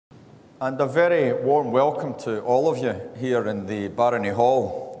And a very warm welcome to all of you here in the Barony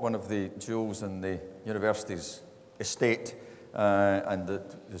Hall, one of the jewels in the university's estate, and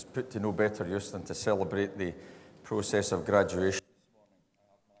that is put to no better use than to celebrate the process of graduation.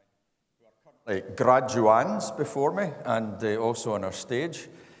 I have my graduands before me, and also on our stage,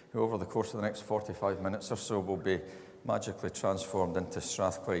 who over the course of the next 45 minutes or so will be magically transformed into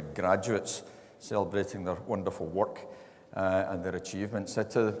Strathclyde graduates, celebrating their wonderful work and their achievements.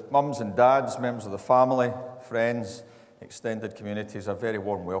 To mums and dads, members of the family, friends, extended communities, a very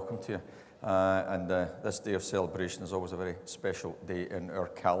warm welcome to you. This day of celebration is always a very special day in our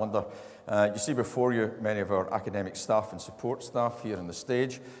calendar. You see before you many of our academic staff and support staff here on the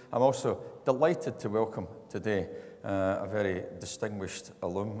stage. I'm also delighted to welcome today a very distinguished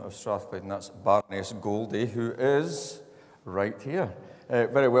alum of Strathclyde, and that's Baroness Goldie, who is right here.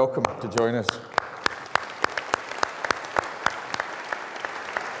 Very welcome to join us.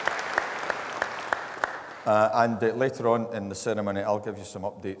 Later on in the ceremony, I'll give you some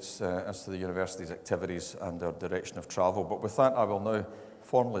updates as to the university's activities and our direction of travel. But with that, I will now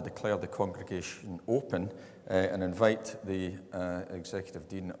formally declare the congregation open and invite the Executive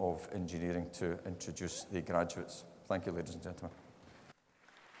Dean of Engineering to introduce the graduates. Thank you, ladies and gentlemen.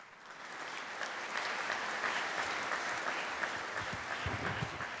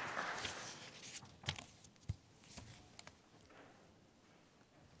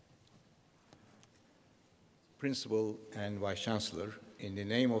 Principal and Vice-Chancellor, in the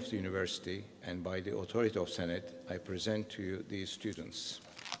name of the University and by the authority of Senate, I present to you these students.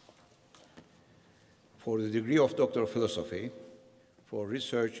 For the degree of Doctor of Philosophy, for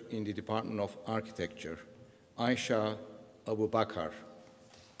research in the Department of Architecture, Aisha Abu Bakar.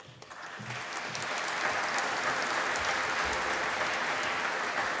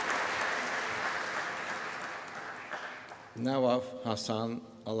 Nawaf Hassan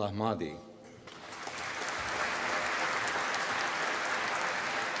Al-Ahmadi.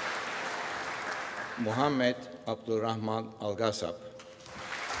 Muhammad Abdul Rahman Al-Ghasab.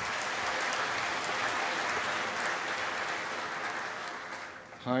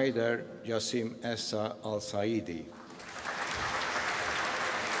 Haider Jasim Essa Al-Saidi.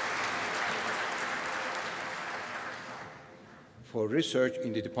 For research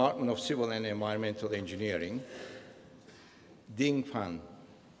in the Department of Civil and Environmental Engineering, Ding Fan.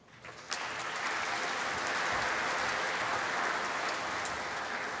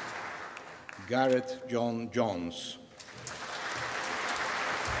 Garrett John Jones.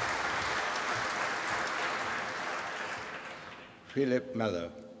 Philip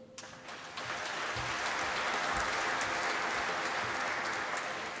Meller.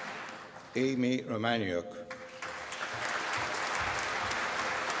 Amy Romaniuk.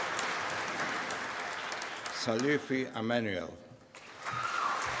 Salufi Emmanuel.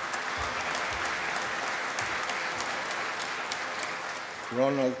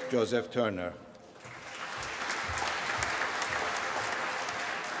 Ronald Joseph Turner.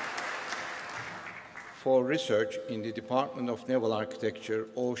 For research in the Department of Naval Architecture,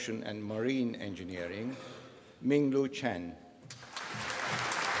 Ocean and Marine Engineering, Minglu Chen.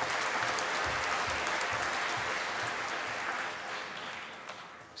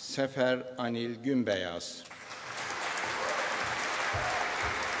 Sefer Anil Günbeyaz.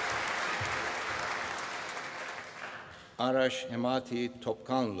 Arash Hemati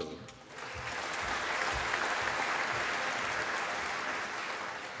Topkanlu.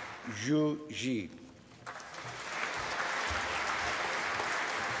 Zhu Ji.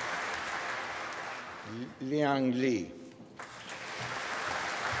 Liang Li.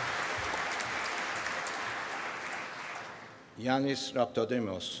 Yanis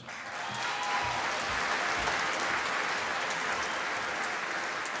Raptodemos.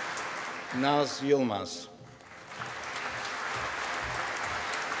 Naz Yilmaz.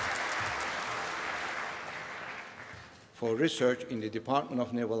 For research in the Department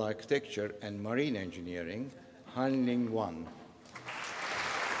of Naval Architecture and Marine Engineering, Han Ling Wan.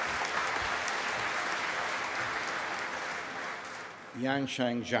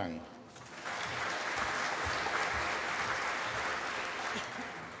 Yansheng Zhang.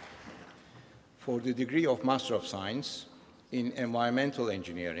 For the degree of Master of Science in Environmental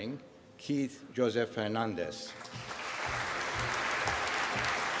Engineering, Keith Joseph Fernandez.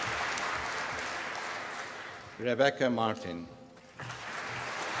 Rebecca Martin.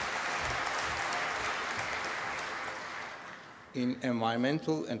 In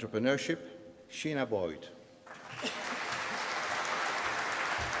Environmental Entrepreneurship, Sheena Boyd.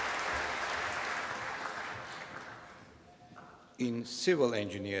 In Civil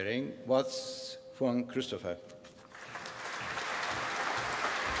Engineering, Watts Fuang Christopher.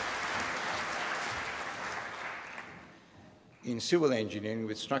 In civil engineering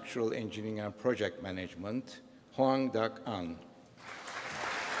with structural engineering and project management, Hoang Dak An.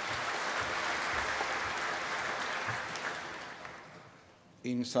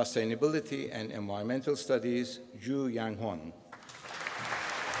 In sustainability and environmental studies, Zhu Yanghwan.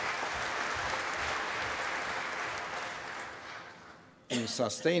 In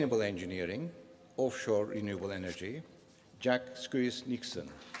sustainable engineering, offshore renewable energy, Jack Squeeze Nixon.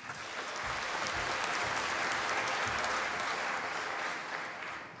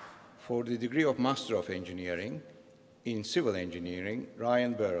 For the degree of Master of Engineering, in civil engineering,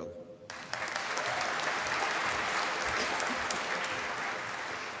 Ryan Burrell.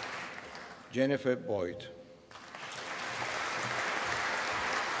 Jennifer Boyd.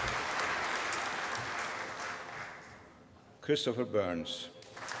 Christopher Burns.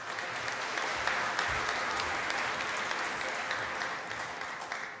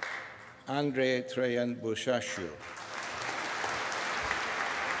 Andre Trajan Bushashu.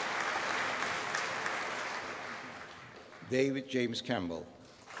 David James Campbell.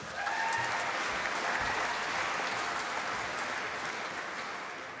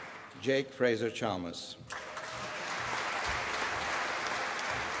 Jake Fraser Chalmers.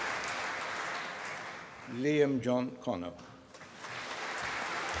 Liam John Connor.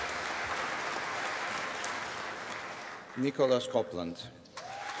 Nicholas Copland.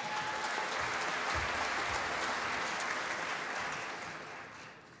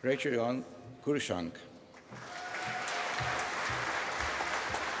 Rachel Kurshank.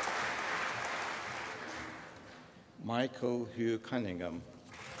 Michael Hugh Cunningham.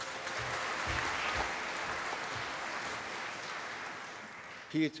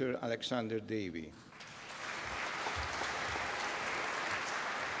 Peter Alexander Davey.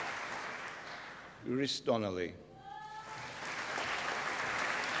 Rhys Donnelly.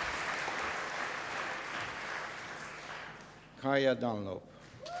 Kaya Dunlop.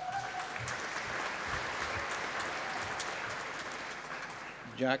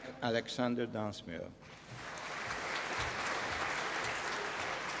 Jack Alexander Dansmere.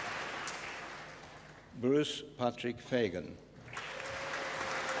 Bruce Patrick Fagan.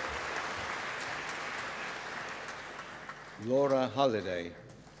 Laura Halliday.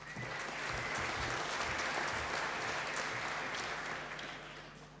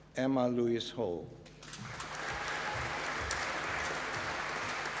 Emma Louise Hall.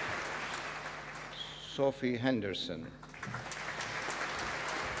 Sophie Henderson.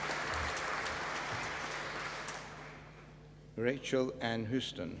 Rachel Ann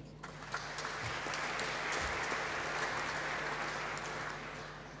Houston.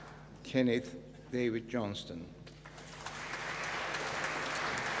 Kenneth David Johnston.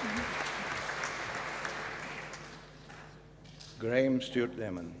 Graham Stewart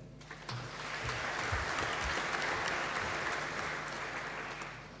Lemon.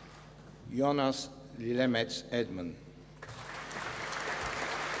 Jonas Lilemets Edmund.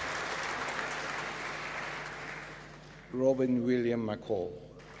 Robin William McCall.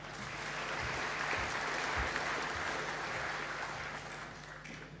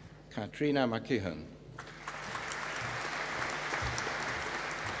 Katrina McKeon.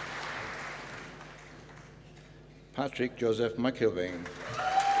 Patrick Joseph McIlvain.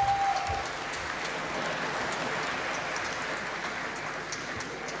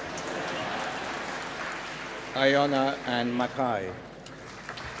 Iona Ann Mackay.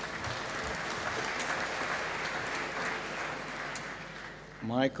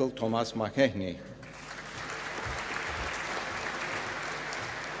 Michael Thomas McKehney.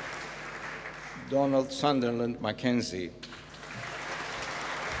 Donald Sunderland Mackenzie.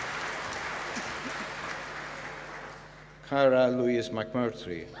 Cara Louise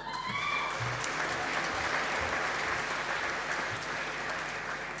McMurtry.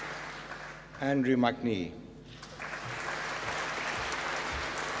 Andrew McNee.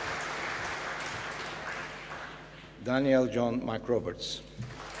 Daniel John McRoberts.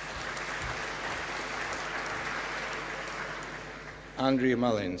 Andrew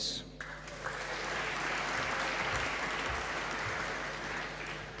Mullins.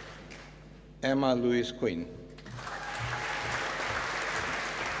 Emma Louise Quinn.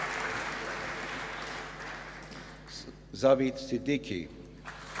 Zavit Siddiqui.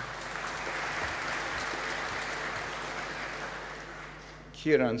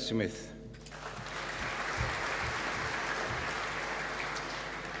 Kieran Smith.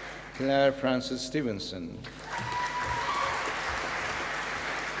 Claire Frances Stevenson.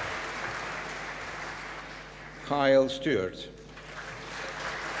 Kyle Stewart.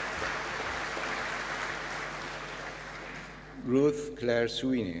 Ruth Claire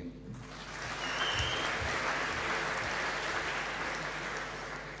Sweeney.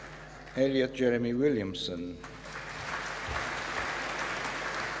 Elliot Jeremy Williamson,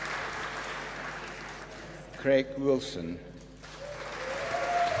 Craig Wilson,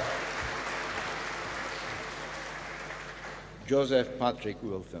 Joseph Patrick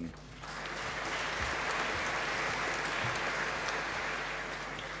Wilton.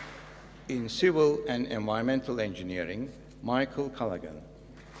 In Civil and Environmental Engineering, Michael Callaghan.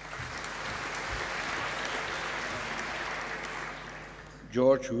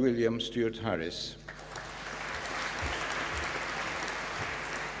 George William Stewart Harris.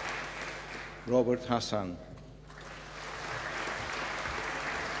 Robert Hassan.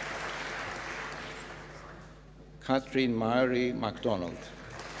 Catherine Mary MacDonald.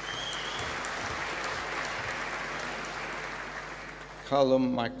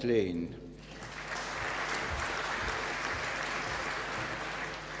 Callum MacLean.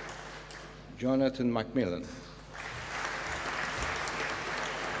 Jonathan Macmillan.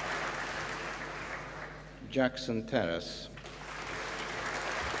 Jackson Terrace.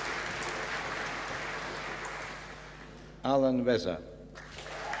 Alan Weza.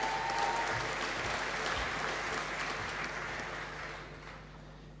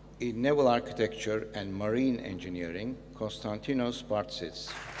 In Naval Architecture and Marine Engineering, Konstantinos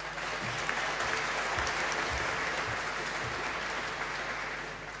Bartsis.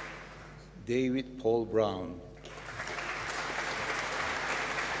 David Paul Brown.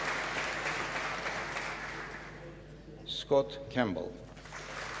 Scott Campbell.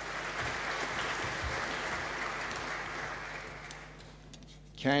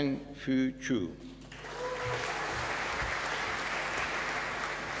 Ken Fu Chu.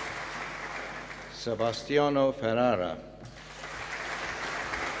 Sebastiano Ferrara.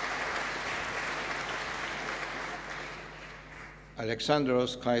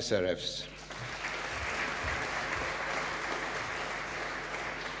 Alexandros Kaiserevs.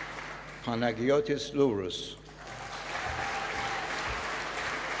 Panagiotis Lourous.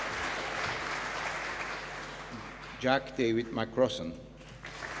 Jack David McCrossan.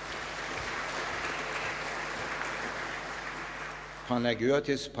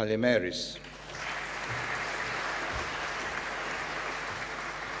 Panagiotis Palimeris.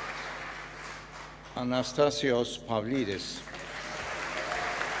 Anastasios Pavlidis.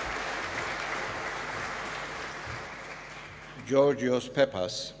 Georgios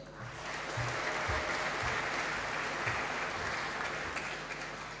Pepas.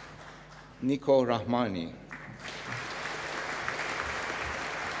 Nico Rahmani.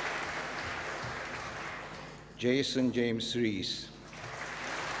 Jason James Rees.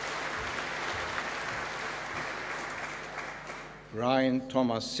 Ryan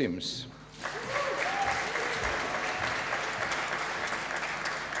Thomas Sims.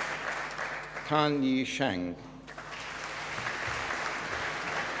 Tan Yi Shang.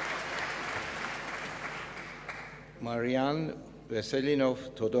 Marian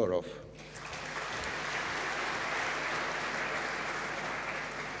Veselinov Todorov.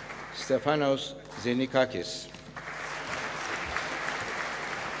 Stefanos Zenikakis.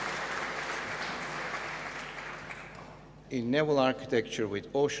 In Naval Architecture with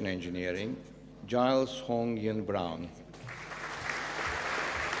Ocean Engineering, Giles Hong Yin Brown.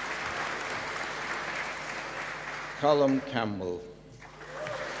 Callum Campbell.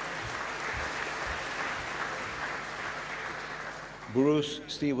 Bruce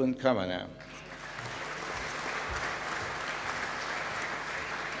Stephen Kavanagh.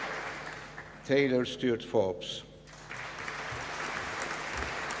 Taylor Stewart Forbes.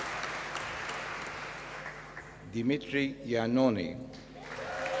 Dimitri Giannoni.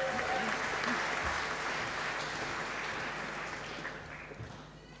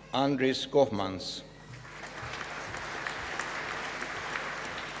 Andris Goffmans.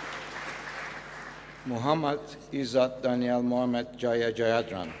 Muhammad Izzat Daniel Mohamed Jaya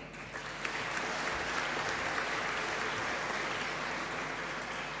Jayadran.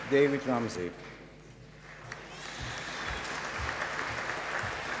 David Ramsey.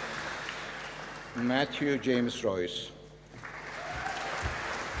 Matthew James Royce.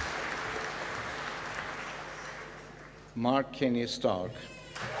 Mark Kenny Stark.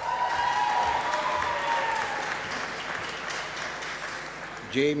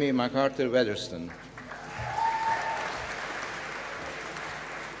 Jamie MacArthur Weatherston.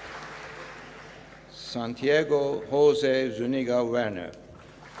 Santiago Jose Zuniga Werner.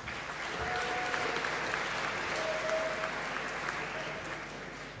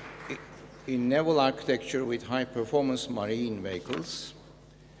 In Naval Architecture with High-Performance Marine Vehicles,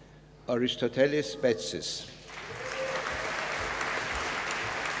 Aristotelis Betsis.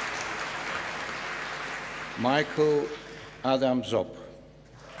 Michael Adam Zopp.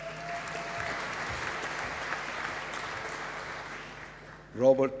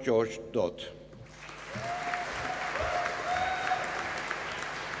 Robert George Dodd.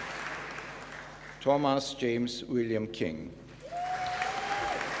 Thomas James William King.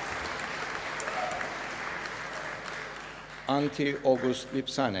 Antti August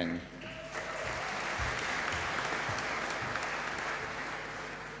Lipsanen.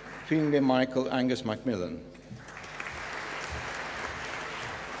 Finley Michael Angus Macmillan.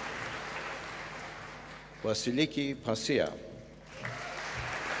 Vasiliki Pasia.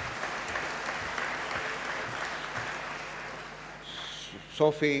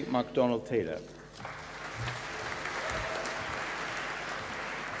 Sophie MacDonald Taylor.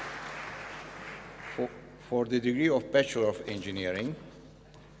 For the degree of Bachelor of Engineering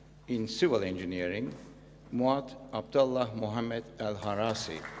in Civil Engineering, Muad Abdullah Mohammed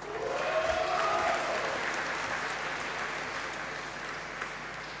Al-Harasi.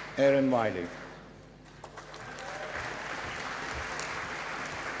 Aaron Wiley.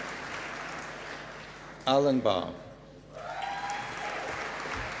 Alan Barr.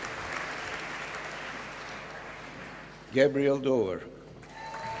 Gabriel Dover.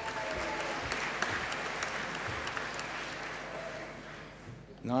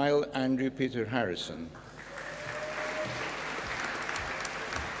 Niall Andrew Peter Harrison.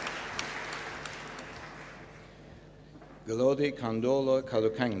 Galodi Kandolo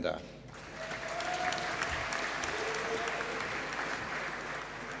Kalukangda.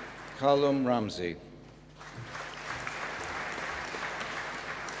 Callum Ramsey.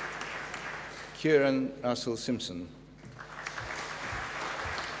 Kieran Russell Simpson.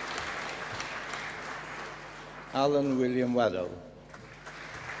 Alan William Waddell.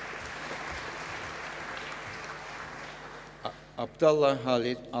 Abdullah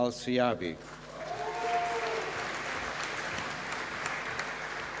Khalid Al-Siyabi.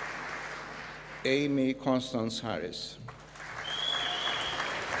 Amy Constance Harris.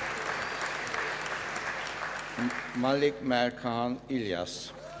 Malik Merkan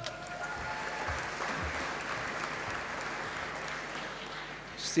İlyas.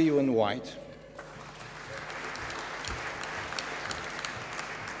 Stephen White.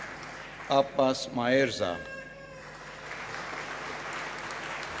 Abbas Maerza.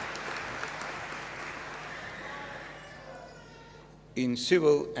 In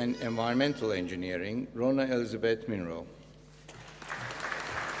Civil and Environmental Engineering, Rona Elizabeth Minro.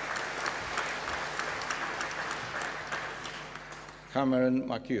 Cameron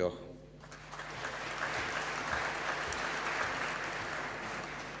Makio.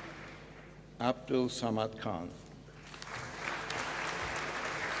 Abdul Samad Khan.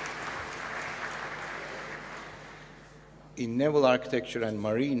 In Naval Architecture and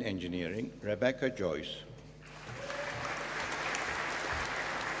Marine Engineering, Rebecca Joyce.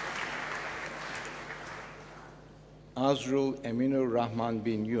 Azrul Eminur Rahman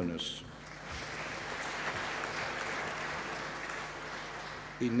bin Yunus.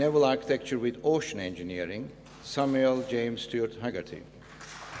 In Naval Architecture with Ocean Engineering, Samuel James Stewart Haggerty.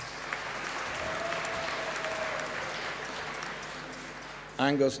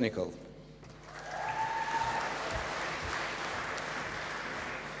 Angus Nicol.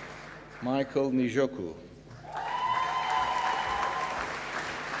 Michael Nijoku.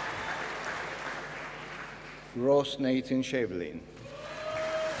 Ross Nathan Chevelin.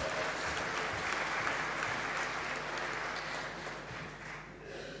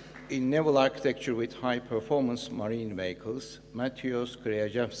 In Naval Architecture with High-Performance Marine Vehicles, Matyos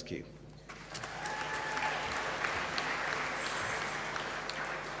Kryajewski.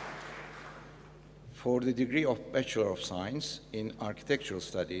 For the degree of Bachelor of Science in Architectural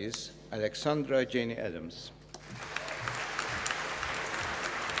Studies, Alexandra Jenny Adams.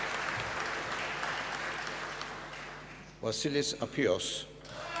 Vasilis Apios.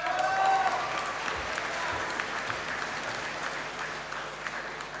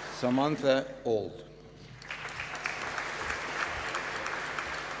 Samantha Auld.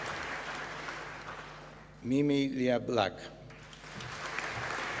 Mimi Leah Black.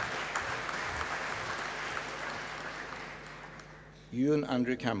 Ewan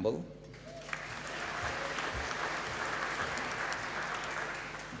Andrew Campbell.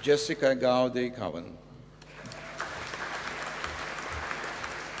 Jessica Gowdy Cowan.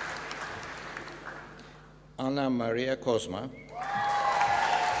 Anna Maria Cosma.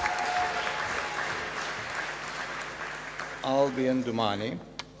 Albion Dumani.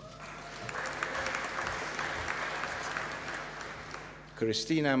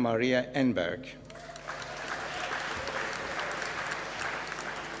 Christina Maria Enberg.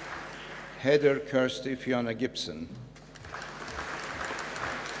 Heather Kirsty Fiona Gibson.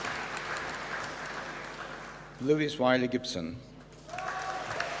 Louis Wiley Gibson.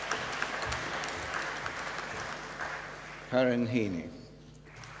 Karen Heaney.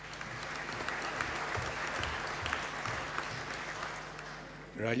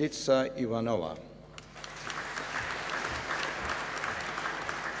 Ralitsa Ivanova.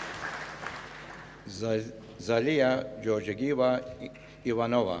 Zalia Georgieva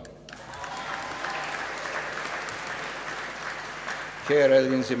Ivanova. Kara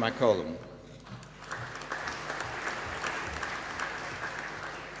Lindsay McCollum.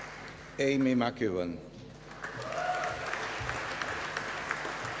 Amy McEwan.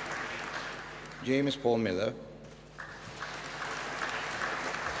 James Paul Miller.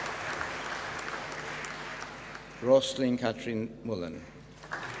 Roslyn Catherine Mullen.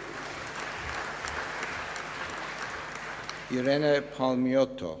 Irene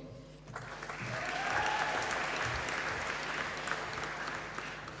Palmiotto.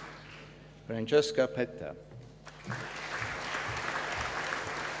 Francesca Petta.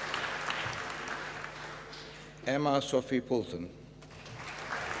 Emma Sophie Poulton.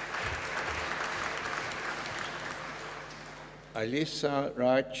 Alisa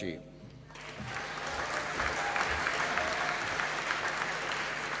Rachi.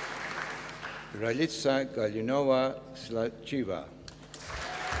 Ralitsa Galinova Slachiva.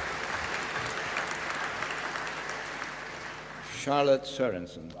 Charlotte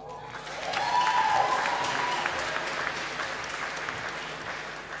Sorensen.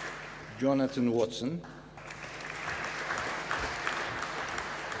 Jonathan Watson.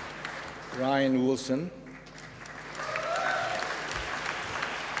 Ryan Wilson.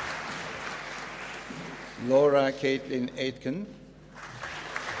 Laura Caitlin Aitken.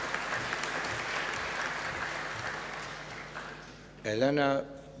 Elena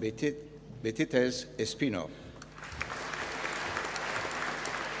Betites Espino.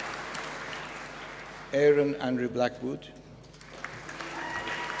 Aaron Andrew Blackwood.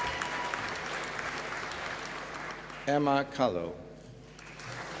 Emma Callow.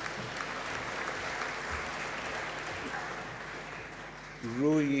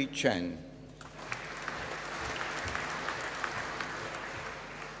 Rui Chen.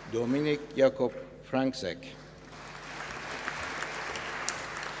 Dominic Jakob Franksek.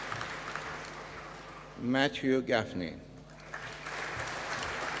 Matthew Gaffney.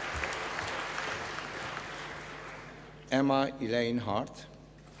 Emma Elaine Hart.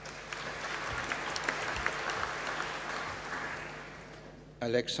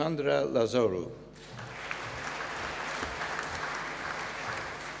 Alexandra Lazaru.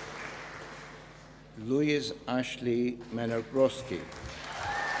 Louise Ashley Menorgrosky.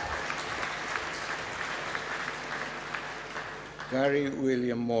 Gary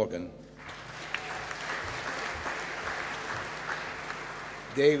William Morgan.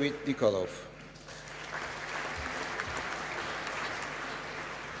 David Nikolov.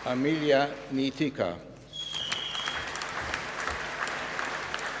 Amelia Nitika.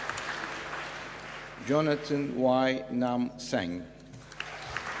 Jonathan Y. Nam Seng.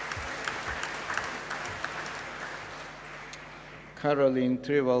 Caroline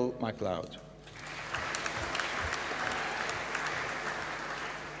Trivell MacLeod.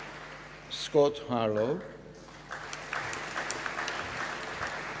 Scott Harlow.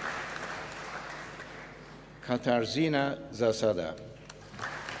 Katarzyna Zasada.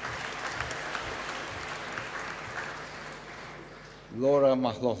 Laura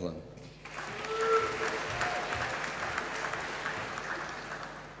McLaughlin.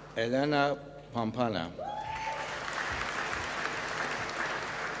 Elena Pampana.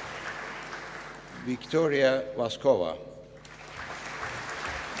 Victoria Vaskova.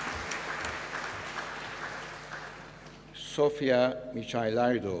 Sofia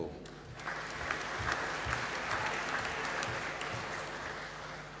Michailardo.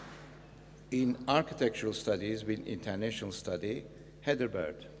 In architectural studies with international study, Heather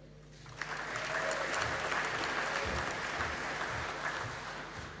Bird.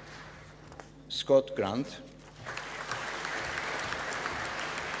 Scott Grant.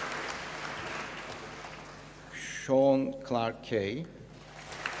 Sean Clark Kay.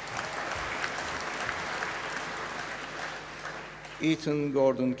 Ethan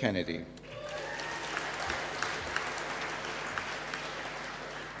Gordon Kennedy.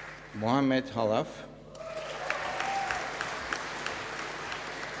 Mohammed Halaf.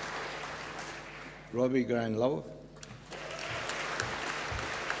 Robbie Granlow.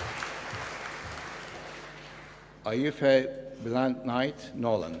 Ayufe Blunt Knight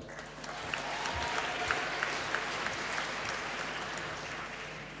Nolan.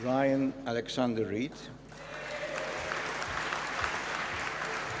 Ryan Alexander Reed.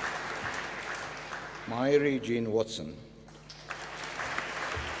 Myri Jean Watson.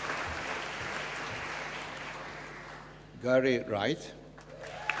 Gary Wright,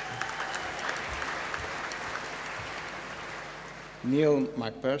 Neil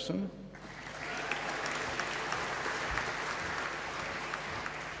McPherson,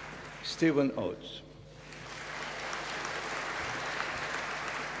 Stephen Oates.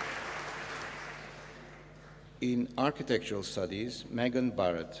 In architectural studies, Megan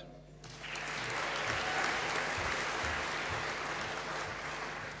Barrett.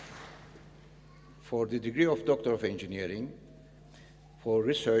 For the degree of Doctor of Engineering, for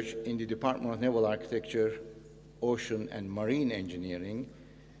research in the Department of Naval Architecture, Ocean and Marine Engineering,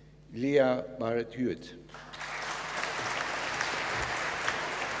 Leah Barrett-Hewitt.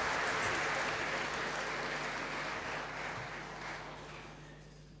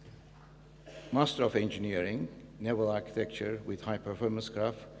 Master of Engineering, Naval Architecture with High Performance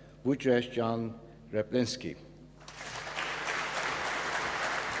Craft, Vujresh Jan Replensky.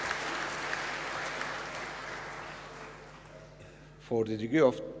 For the degree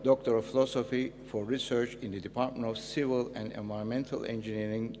of Doctor of Philosophy for research in the Department of Civil and Environmental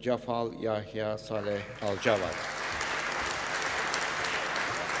Engineering, Jafal Yahya Saleh Al-Jawad.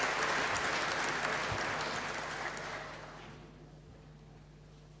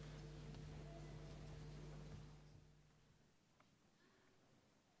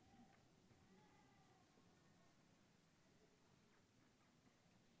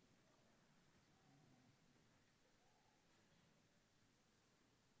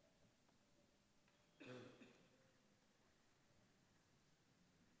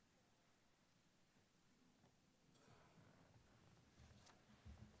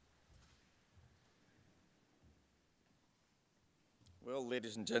 Well,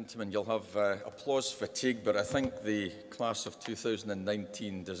 ladies and gentlemen, you'll have applause fatigue, but I think the class of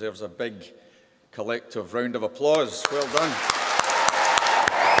 2019 deserves a big collective round of applause. Well done.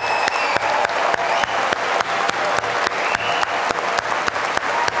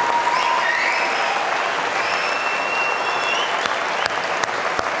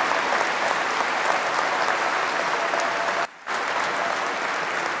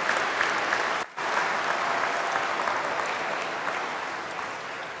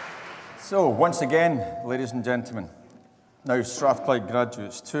 So, once again, ladies and gentlemen, now Strathclyde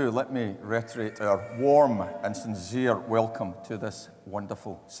graduates too, let me reiterate our warm and sincere welcome to this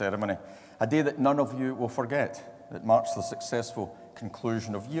wonderful ceremony. A day that none of you will forget. It marks the successful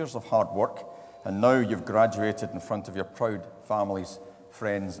conclusion of years of hard work, and now you've graduated in front of your proud families,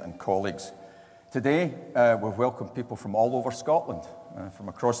 friends and colleagues. Today, we've welcomed people from all over Scotland, from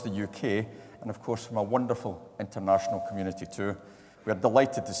across the UK, and of course from a wonderful international community too. We're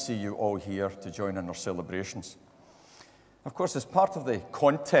delighted to see you all here to join in our celebrations. Of course, as part of the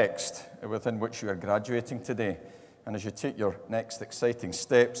context within which you are graduating today, and as you take your next exciting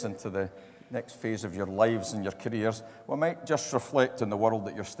steps into the next phase of your lives and your careers, we might just reflect on the world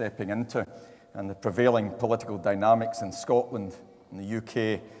that you're stepping into and the prevailing political dynamics in Scotland, in the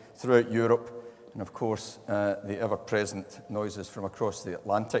UK, throughout Europe, and of course, the ever-present noises from across the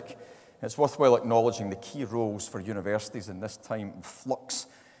Atlantic. It's worthwhile acknowledging the key roles for universities in this time of flux.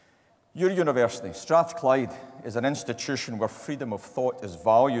 Your university, Strathclyde, is an institution where freedom of thought is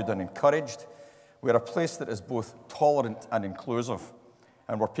valued and encouraged. We're a place that is both tolerant and inclusive,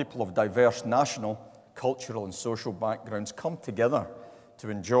 and where people of diverse national, cultural and social backgrounds come together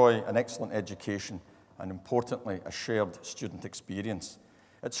to enjoy an excellent education and, importantly, a shared student experience.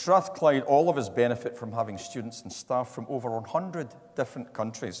 At Strathclyde, all of us benefit from having students and staff from over 100 different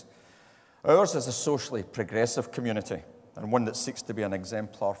countries. Ours is a socially progressive community and one that seeks to be an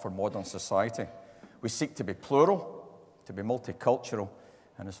exemplar for modern society. We seek to be plural, to be multicultural,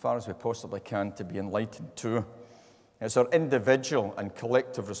 and as far as we possibly can, to be enlightened too. It's our individual and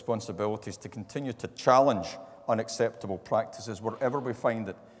collective responsibilities to continue to challenge unacceptable practices wherever we find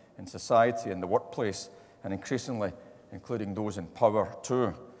it in society, in the workplace, and increasingly including those in power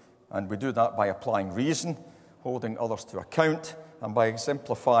too. And we do that by applying reason, holding others to account, and by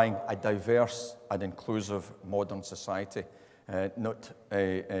exemplifying a diverse and inclusive modern society, not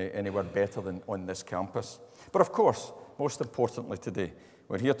anywhere better than on this campus. But of course, most importantly today,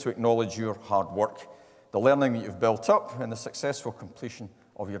 we're here to acknowledge your hard work, the learning that you've built up, and the successful completion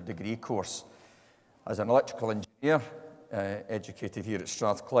of your degree course. As an electrical engineer, educated here at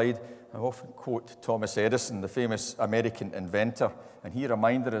Strathclyde, I often quote Thomas Edison, the famous American inventor, and he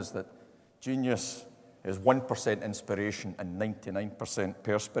reminded us that genius is 1% inspiration and 99%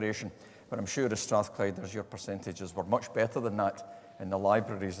 perspiration. But I'm sure at Strathclyde, your percentages were much better than that in the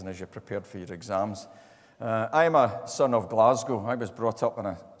libraries and as you prepared for your exams. I'm a son of Glasgow. I was brought up in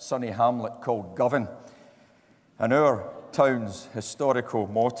a sunny hamlet called Govan. And our town's historical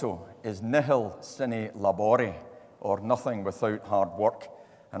motto is Nihil sine labore, or nothing without hard work.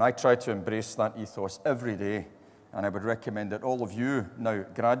 And I try to embrace that ethos every day. And I would recommend that all of you now,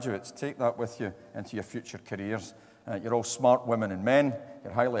 graduates, take that with you into your future careers. You're all smart women and men,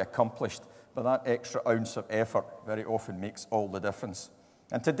 you're highly accomplished, but that extra ounce of effort very often makes all the difference.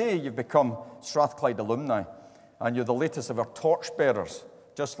 And today you've become Strathclyde alumni, and you're the latest of our torchbearers,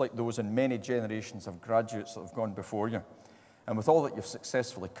 just like those in many generations of graduates that have gone before you. And with all that you've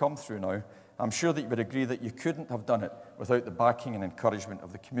successfully come through now, I'm sure that you would agree that you couldn't have done it without the backing and encouragement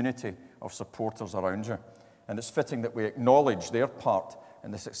of the community of supporters around you. And it's fitting that we acknowledge their part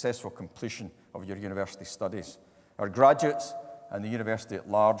in the successful completion of your university studies. Our graduates and the university at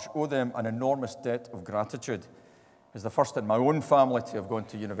large owe them an enormous debt of gratitude. As the first in my own family to have gone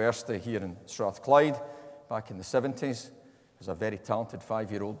to university here in Strathclyde back in the 70s, as a very talented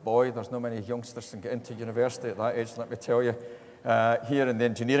 5-year-old boy, there's not many youngsters can get into university at that age, let me tell you. Here in the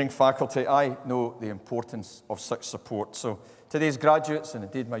engineering faculty, I know the importance of such support. So today's graduates, and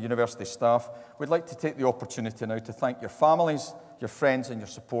indeed my university staff, would like to take the opportunity now to thank your families, your friends and your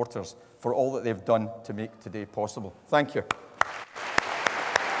supporters for all that they've done to make today possible. Thank you.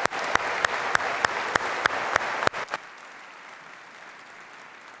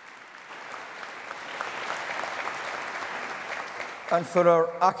 And for our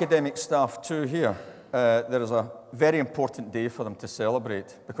academic staff too here, there is a very important day for them to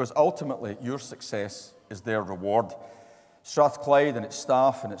celebrate, because ultimately your success is their reward. Strathclyde and its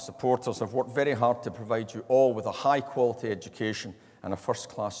staff and its supporters have worked very hard to provide you all with a high-quality education and a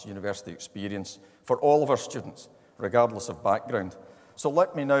first-class university experience for all of our students, regardless of background. So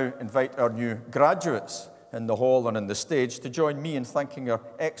let me now invite our new graduates in the hall and on the stage to join me in thanking our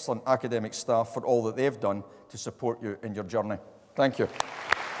excellent academic staff for all that they've done to support you in your journey. Thank you.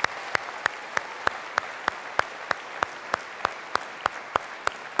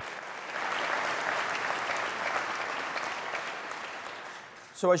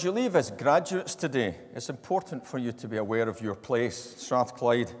 So as you leave as graduates today, it's important for you to be aware of your place,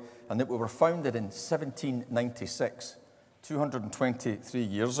 Strathclyde, and that we were founded in 1796, 223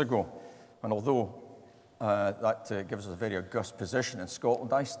 years ago. And although that gives us a very august position in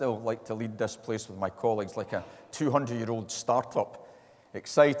Scotland, I still like to lead this place with my colleagues like a 200-year-old startup,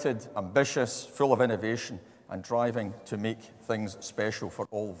 excited, ambitious, full of innovation, and driving to make things special for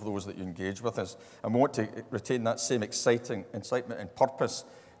all of those that you engage with us. And we want to retain that same excitement and purpose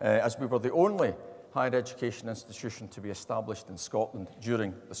as we were the only higher education institution to be established in Scotland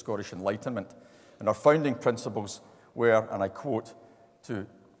during the Scottish Enlightenment. And our founding principles were, and I quote, to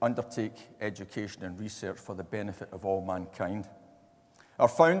undertake education and research for the benefit of all mankind. Our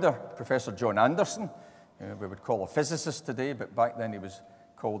founder, Professor John Anderson, we would call a physicist today, but back then he was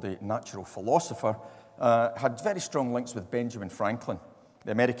called a natural philosopher, had very strong links with Benjamin Franklin,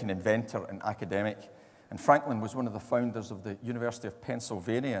 the American inventor and academic. And Franklin was one of the founders of the University of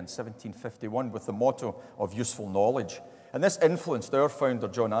Pennsylvania in 1751 with the motto of useful knowledge. And this influenced our founder,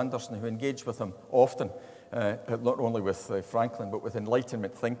 John Anderson, who engaged with him often, not only with Franklin, but with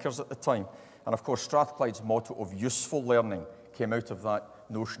Enlightenment thinkers at the time. And of course, Strathclyde's motto of useful learning came out of that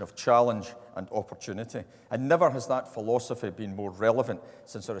notion of challenge and opportunity. And never has that philosophy been more relevant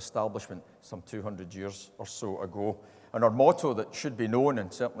since our establishment some 200 years or so ago. And our motto that should be known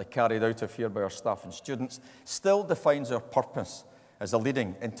and certainly carried out of here by our staff and students still defines our purpose as a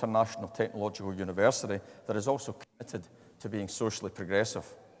leading international technological university that is also committed to being socially progressive.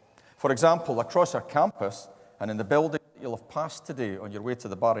 For example, across our campus and in the building that you'll have passed today on your way to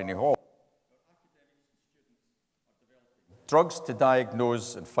the Barony Hall, drugs to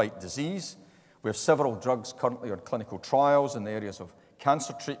diagnose and fight disease. We have several drugs currently on clinical trials in the areas of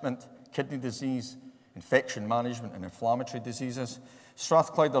cancer treatment, kidney disease, infection management and inflammatory diseases.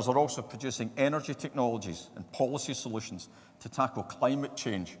 Strathclyders are also producing energy technologies and policy solutions to tackle climate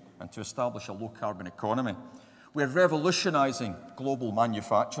change and to establish a low-carbon economy. We're revolutionising global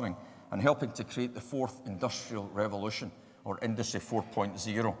manufacturing and helping to create the fourth industrial revolution, or Industry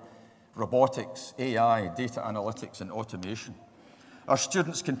 4.0. Robotics, AI, data analytics, and automation. Our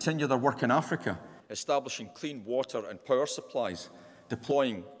students continue their work in Africa, establishing clean water and power supplies,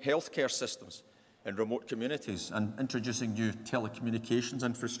 deploying healthcare systems in remote communities, and introducing new telecommunications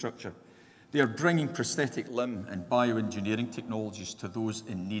infrastructure. They are bringing prosthetic limb and bioengineering technologies to those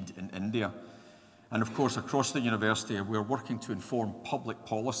in need in India. And of course, across the university, we're working to inform public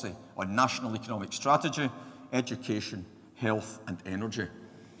policy on national economic strategy, education, health, and energy.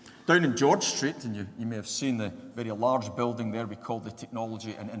 Down in George Street, and you may have seen the very large building there we call the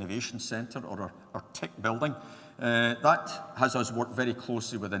Technology and Innovation Centre, or our TIC building. That has us work very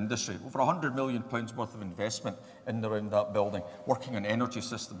closely with industry. Over £100 million worth of investment in and around that building, working on energy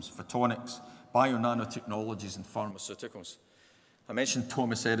systems, photonics, bio-nanotechnologies and pharmaceuticals. I mentioned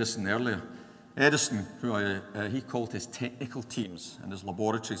Thomas Edison earlier. Edison, who he called his technical teams and his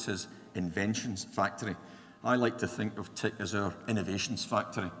laboratories his inventions factory. I like to think of TIC as our innovations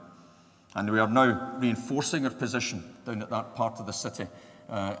factory. And we are now reinforcing our position down at that part of the city.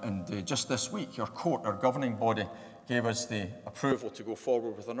 Just this week, our court, our governing body, gave us the approval to go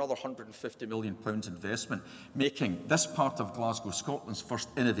forward with another £150 million investment, making this part of Glasgow Scotland's first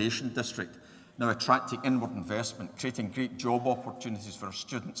innovation district, now attracting inward investment, creating great job opportunities for our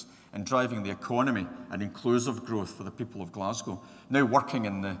students and driving the economy and inclusive growth for the people of Glasgow. Now working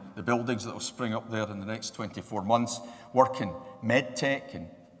in the buildings that will spring up there in the next 24 months, working medtech and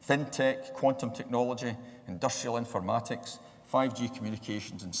fintech, quantum technology, industrial informatics, 5G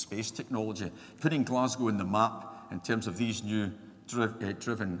communications and space technology, putting Glasgow in the map in terms of these new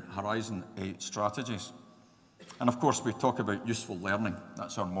driven horizon strategies. And of course, we talk about useful learning.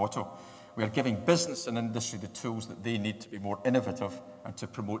 That's our motto. We are giving business and industry the tools that they need to be more innovative and to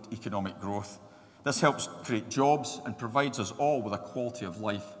promote economic growth. This helps create jobs and provides us all with a quality of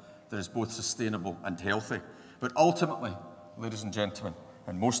life that is both sustainable and healthy. But ultimately, ladies and gentlemen,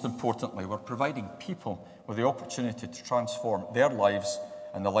 and most importantly, we're providing people with the opportunity to transform their lives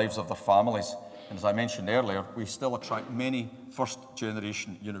and the lives of their families. And as I mentioned earlier, we still attract many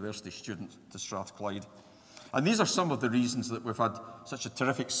first-generation university students to Strathclyde. And these are some of the reasons that we've had such a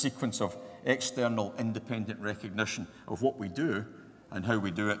terrific sequence of external independent recognition of what we do and how we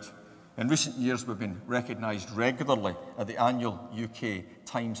do it. In recent years, we've been recognised regularly at the annual UK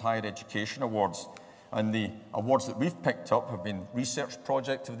Times Higher Education Awards. And the awards that we've picked up have been Research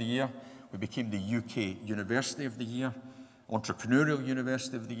Project of the Year, we became the UK University of the Year, Entrepreneurial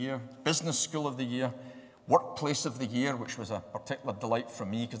University of the Year, Business School of the Year, Workplace of the Year, which was a particular delight for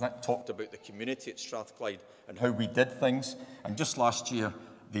me because that talked about the community at Strathclyde and how we did things. And just last year,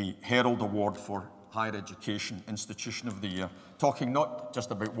 the Herald Award for Higher Education Institution of the Year, talking not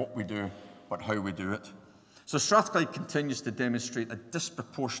just about what we do, but how we do it. So Strathclyde continues to demonstrate a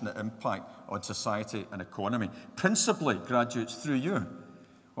disproportionate impact on society and economy, principally graduates through you.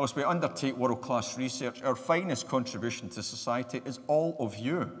 Whilst we undertake world-class research, our finest contribution to society is all of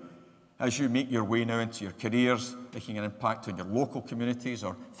you. As you make your way now into your careers, making an impact on your local communities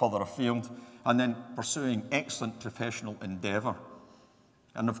or further afield, and then pursuing excellent professional endeavour.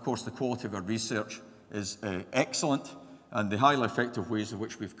 And of course, the quality of our research is excellent, and the highly effective ways in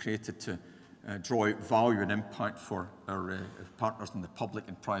which we've created to draw out value and impact for our partners in the public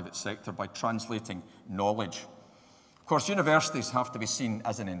and private sector by translating knowledge. Of course, universities have to be seen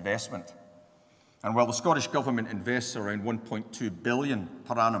as an investment. And while the Scottish Government invests around £1.2 billion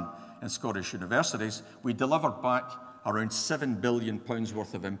per annum in Scottish universities, we deliver back around £7 billion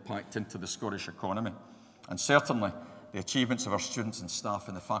worth of impact into the Scottish economy. And certainly, the achievements of our students and staff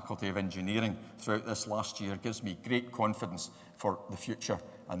in the Faculty of Engineering throughout this last year gives me great confidence for the future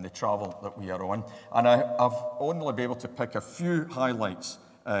and the travel that we are on. And I've only been able to pick a few highlights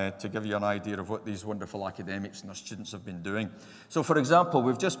to give you an idea of what these wonderful academics and our students have been doing. So, for example,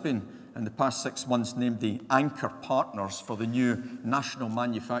 we've just been, in the past 6 months, named the anchor partners for the new National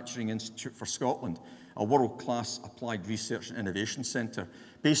Manufacturing Institute for Scotland, a world-class applied research and innovation centre.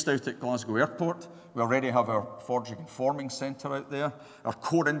 Based out at Glasgow Airport, we already have our Forging and Forming Centre out there. Our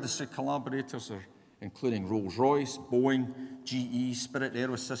core industry collaborators are including Rolls-Royce, Boeing, GE, Spirit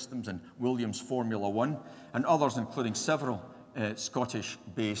Aerosystems and Williams Formula One, and others including several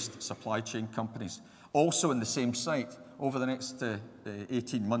Scottish-based supply chain companies. Also in the same site, over the next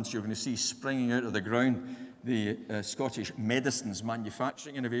 18 months, you're going to see springing out of the ground the Scottish Medicines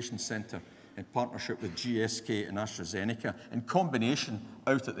Manufacturing Innovation Centre in partnership with GSK and AstraZeneca. In combination,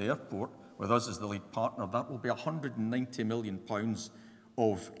 out at the airport, with us as the lead partner, that will be £190 million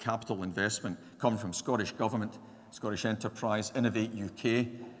of capital investment coming from Scottish Government, Scottish Enterprise, Innovate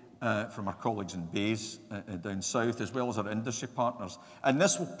UK, from our colleagues in Bays down south, as well as our industry partners. And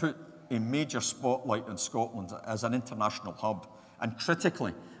this will put a major spotlight on Scotland as an international hub and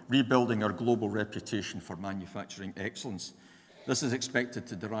critically rebuilding our global reputation for manufacturing excellence. This is expected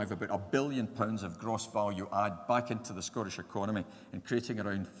to derive about £1 billion of gross value add back into the Scottish economy and creating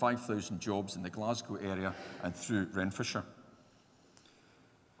around 5,000 jobs in the Glasgow area and through Renfrewshire.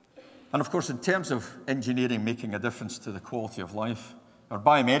 And of course, in terms of engineering making a difference to the quality of life, our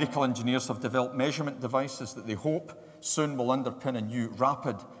biomedical engineers have developed measurement devices that they hope soon will underpin a new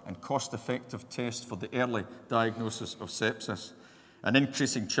rapid and cost-effective test for the early diagnosis of sepsis, an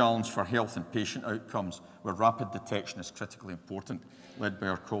increasing challenge for health and patient outcomes where rapid detection is critically important, led by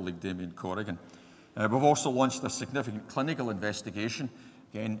our colleague Damien Corrigan. We've also launched a significant clinical investigation,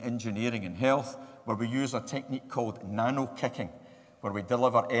 again engineering and health, where we use a technique called nano-kicking, where we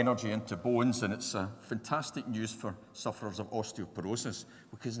deliver energy into bones, and it's fantastic news for sufferers of osteoporosis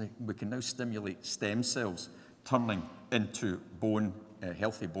because we can now stimulate stem cells turning into bone,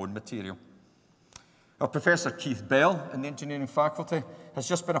 healthy bone material. Our Professor Keith Bell in the engineering faculty has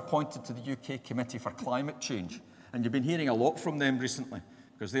just been appointed to the UK Committee for Climate Change, and you've been hearing a lot from them recently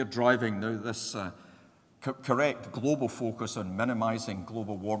because they're driving now this correct global focus on minimising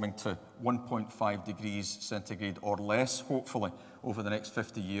global warming to 1.5 degrees centigrade or less, hopefully, over the next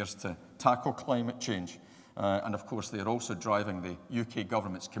 50 years to tackle climate change. And of course, they're also driving the UK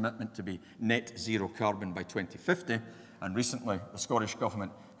government's commitment to be net zero carbon by 2050. And recently, the Scottish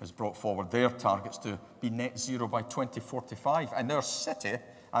Government has brought forward their targets to be net zero by 2045. And their city,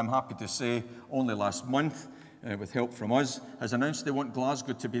 I'm happy to say, only last month, with help from us, has announced they want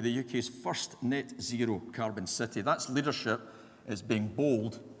Glasgow to be the UK's first net zero carbon city. That's leadership. It's being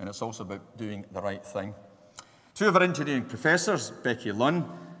bold, and it's also about doing the right thing. Two of our engineering professors, Becky Lunn,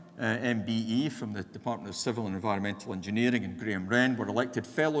 MBE from the Department of Civil and Environmental Engineering, and Graham Wren, were elected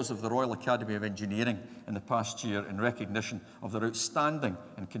Fellows of the Royal Academy of Engineering in the past year in recognition of their outstanding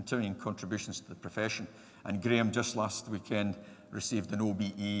and continuing contributions to the profession. And Graham, just last weekend, received an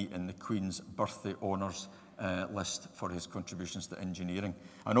OBE in the Queen's Birthday Honours list for his contributions to engineering.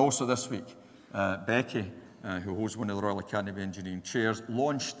 And also this week, Becky, who holds one of the Royal Academy of Engineering chairs,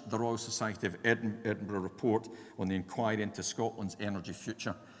 launched the Royal Society of Edinburgh report on the inquiry into Scotland's energy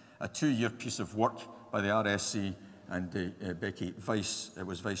future, a 2-year piece of work by the RSC, and Becky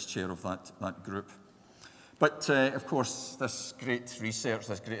was vice chair of that group. But of course, this great research,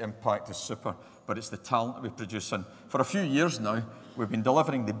 this great impact is super, but it's the talent that we produce. And for a few years now, we've been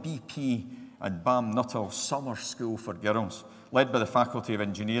delivering the BP and BAM Nuttall Summer School for Girls, led by the Faculty of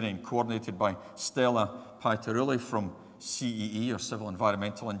Engineering, coordinated by Stella Pietarulli from CEE, or Civil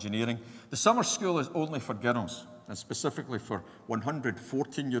Environmental Engineering. The summer school is only for girls, and specifically for 100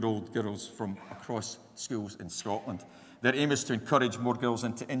 14-year-old girls from across schools in Scotland. Their aim is to encourage more girls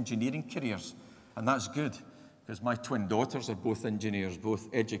into engineering careers, and that's good, because my twin daughters are both engineers, both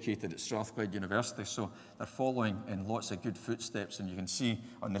educated at Strathclyde University, so they're following in lots of good footsteps, and you can see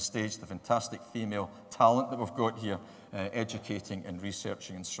on the stage the fantastic female talent that we've got here, educating and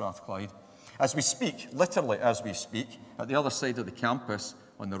researching in Strathclyde. As we speak, literally as we speak, at the other side of the campus,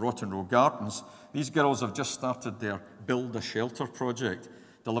 on the Rotten Row Gardens, these girls have just started their Build a Shelter project,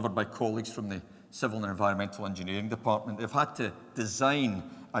 delivered by colleagues from the Civil and Environmental Engineering Department. They've had to design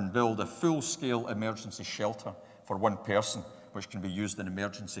and build a full-scale emergency shelter for one person, which can be used in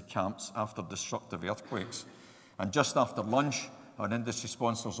emergency camps after destructive earthquakes. And just after lunch, our industry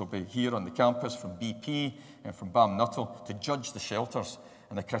sponsors will be here on the campus from BP and from BAM Nuttall to judge the shelters.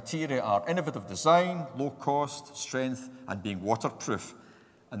 And the criteria are innovative design, low cost, strength, and being waterproof.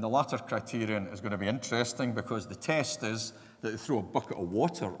 And the latter criterion is going to be interesting because the test is that they throw a bucket of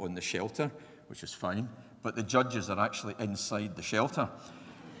water on the shelter, which is fine, but the judges are actually inside the shelter.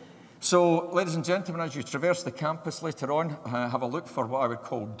 So, ladies and gentlemen, as you traverse the campus later on, have a look for what I would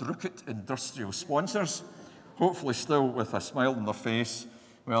call Drucket industrial sponsors, hopefully still with a smile on their face.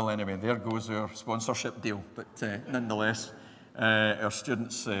 Well, anyway, there goes our sponsorship deal, but nonetheless, our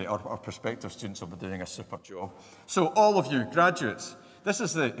students, our prospective students will be doing a super job. So, all of you graduates, this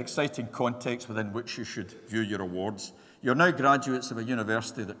is the exciting context within which you should view your awards. You're now graduates of a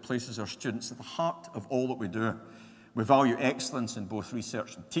university that places our students at the heart of all that we do. We value excellence in both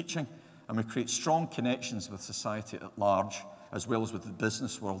research and teaching, and we create strong connections with society at large, as well as with the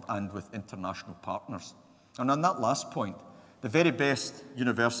business world and with international partners. And on that last point, the very best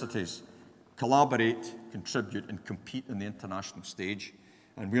universities collaborate, contribute, and compete on the international stage,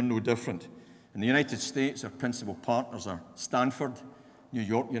 and we're no different. In the United States, our principal partners are Stanford, New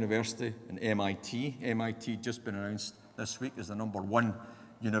York University, and MIT. MIT just been announced this week as the #1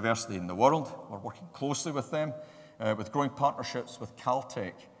 university in the world. We're working closely with them, with growing partnerships with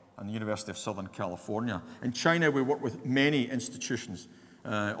Caltech and the University of Southern California. In China, we work with many institutions,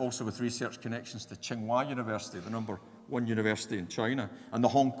 also with research connections to Tsinghua University, the #1 university in China, and the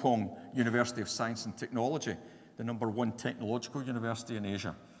Hong Kong University of Science and Technology, the #1 technological university in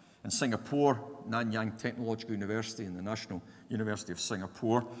Asia. In Singapore, Nanyang Technological University and the National University of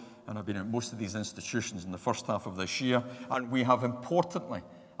Singapore, and I've been at most of these institutions in the first half of this year, and we have, importantly,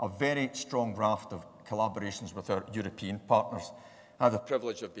 a very strong raft of collaborations with our European partners. I have the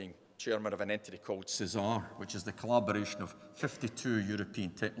privilege of being chairman of an entity called CESAR, which is the collaboration of 52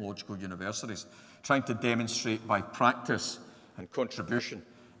 European technological universities, trying to demonstrate by practice and contribution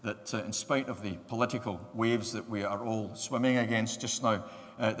that in spite of the political waves that we are all swimming against just now,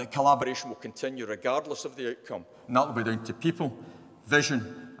 that collaboration will continue regardless of the outcome. And that will be down to people,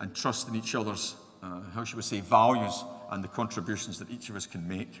 vision, and trust in each other's, how should we say, values and the contributions that each of us can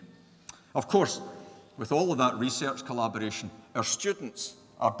make. Of course, with all of that research collaboration, our students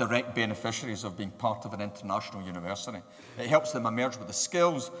are direct beneficiaries of being part of an international university. It helps them emerge with the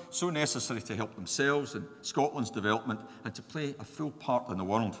skills so necessary to help themselves and Scotland's development and to play a full part in the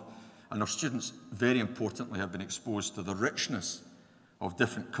world. And our students, very importantly, have been exposed to the richness of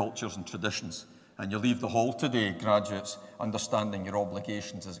different cultures and traditions. And you leave the hall today, graduates, understanding your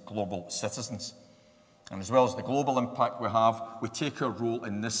obligations as global citizens. And as well as the global impact we have, we take our role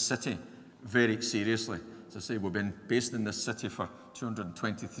in this city very seriously. As I say, we've been based in this city for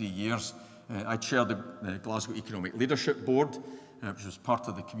 223 years. I chair the Glasgow Economic Leadership Board, which was part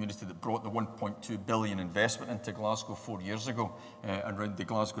of the community that brought the $1.2 billion investment into Glasgow 4 years ago around the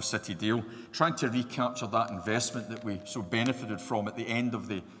Glasgow City deal, trying to recapture that investment that we so benefited from at the end of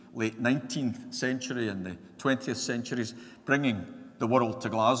the late 19th century and the 20th centuries, bringing the world to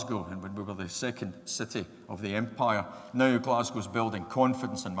Glasgow, and when we were the second city of the empire. Now Glasgow's building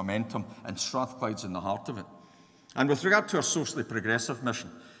confidence and momentum, and Strathclyde's in the heart of it. And with regard to our socially progressive mission,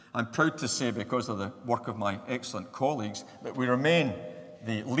 I'm proud to say, because of the work of my excellent colleagues, that we remain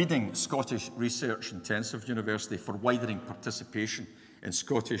the leading Scottish research-intensive university for widening participation in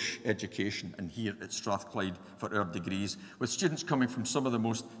Scottish education and here at Strathclyde for our degrees, with students coming from some of the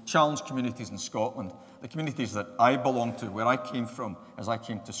most challenged communities in Scotland, the communities that I belong to, where I came from as I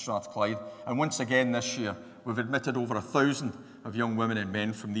came to Strathclyde. And once again this year, we've admitted over 1,000 of young women and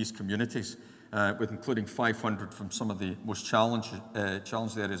men from these communities, with including 500 from some of the most challenged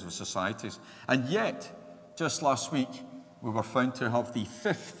areas of societies. And yet, just last week, we were found to have the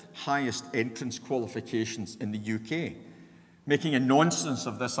 5th highest entrance qualifications in the UK, making a nonsense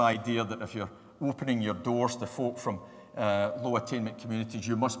of this idea that if you're opening your doors to folk from low attainment communities,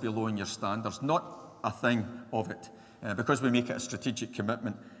 you must be lowering your standards. Not a thing of it. Because we make it a strategic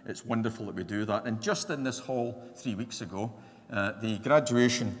commitment, it's wonderful that we do that. And just in this hall 3 weeks ago, the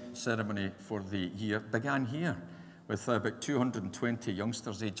graduation ceremony for the year began here with about 220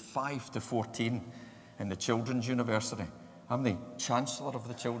 youngsters aged 5 to 14 in the Children's University. I'm the Chancellor of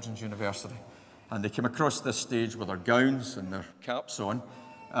the Children's University. And they came across this stage with their gowns and their caps on,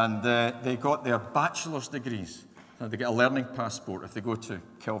 and they got their bachelor's degrees. So they get a learning passport if they go to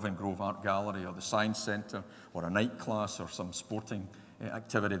Kelvin Grove Art Gallery or the Science Centre or a night class or some sporting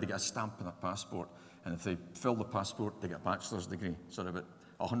activity. They get a stamp on their passport. And if they fill the passport, they get a bachelor's degree. So about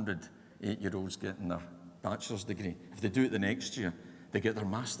 100 8-year-olds getting their bachelor's degree. If they do it the next year, they get their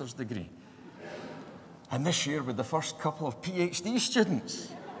master's degree. And this year, with the first couple of PhD students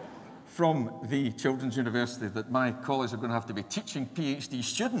from the Children's University, that my colleagues are going to have to be teaching PhD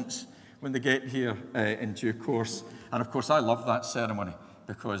students when they get here in due course. And of course, I love that ceremony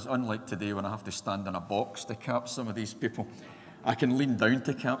because unlike today when I have to stand in a box to cap some of these people, I can lean down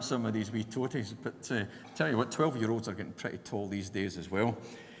to cap some of these wee toties. But tell you what, 12-year-olds are getting pretty tall these days as well.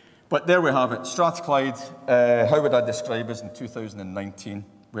 But there we have it. Strathclyde, how would I describe us in 2019?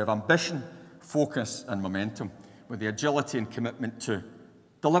 We have ambition, focus and momentum with the agility and commitment to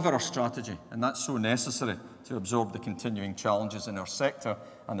deliver our strategy, and that's so necessary to absorb the continuing challenges in our sector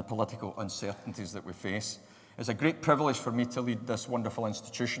and the political uncertainties that we face. It's a great privilege for me to lead this wonderful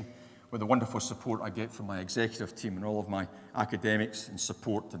institution with the wonderful support I get from my executive team and all of my academics and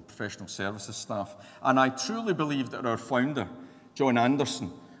support and professional services staff. And I truly believe that our founder, John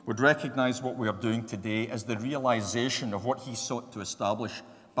Anderson, would recognise what we are doing today as the realisation of what he sought to establish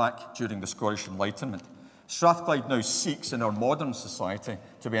back during the Scottish Enlightenment. Strathclyde now seeks in our modern society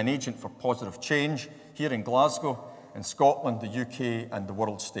to be an agent for positive change here in Glasgow, in Scotland, the UK and the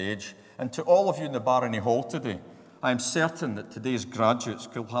world stage. And to all of you in the Barony Hall today, I am certain that today's graduates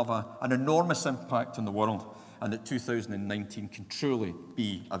will have an enormous impact on the world and that 2019 can truly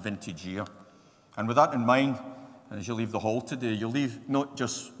be a vintage year. And with that in mind, as you leave the hall today, you'll leave not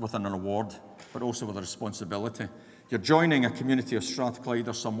just with an award, but also with a responsibility. You're joining a community of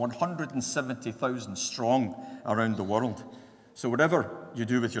Strathclyde, some 170,000 strong around the world. So whatever you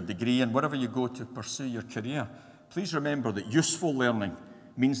do with your degree and wherever you go to pursue your career, please remember that useful learning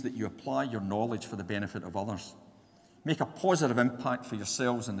means that you apply your knowledge for the benefit of others. Make a positive impact for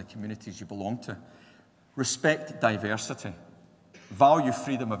yourselves and the communities you belong to. Respect diversity. Value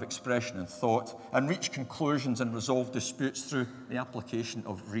freedom of expression and thought, and reach conclusions and resolve disputes through the application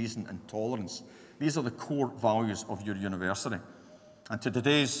of reason and tolerance. These are the core values of your university. And to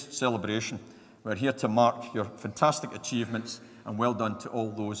today's celebration, we're here to mark your fantastic achievements, and well done to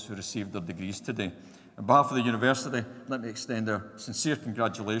all those who received their degrees today. On behalf of the university, let me extend our sincere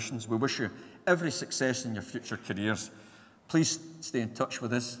congratulations. We wish you every success in your future careers. Please stay in touch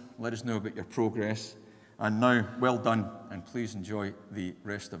with us. Let us know about your progress. And now, well done, and please enjoy the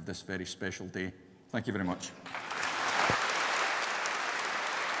rest of this very special day. Thank you very much.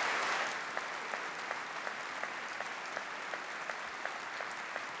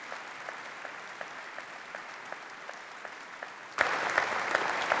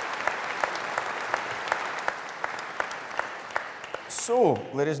 So,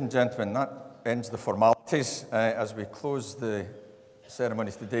 ladies and gentlemen, that ends the formalities. As we close the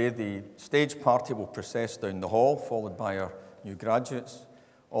ceremonies today, the stage party will process down the hall, followed by our new graduates.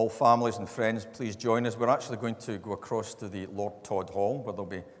 All families and friends, please join us. We're actually going to go across to the Lord Todd Hall, where there'll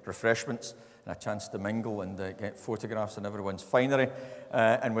be refreshments and a chance to mingle and get photographs in everyone's finery.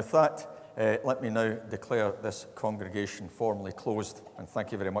 And with that, let me now declare this congregation formally closed, and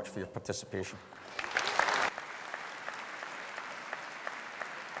thank you very much for your participation.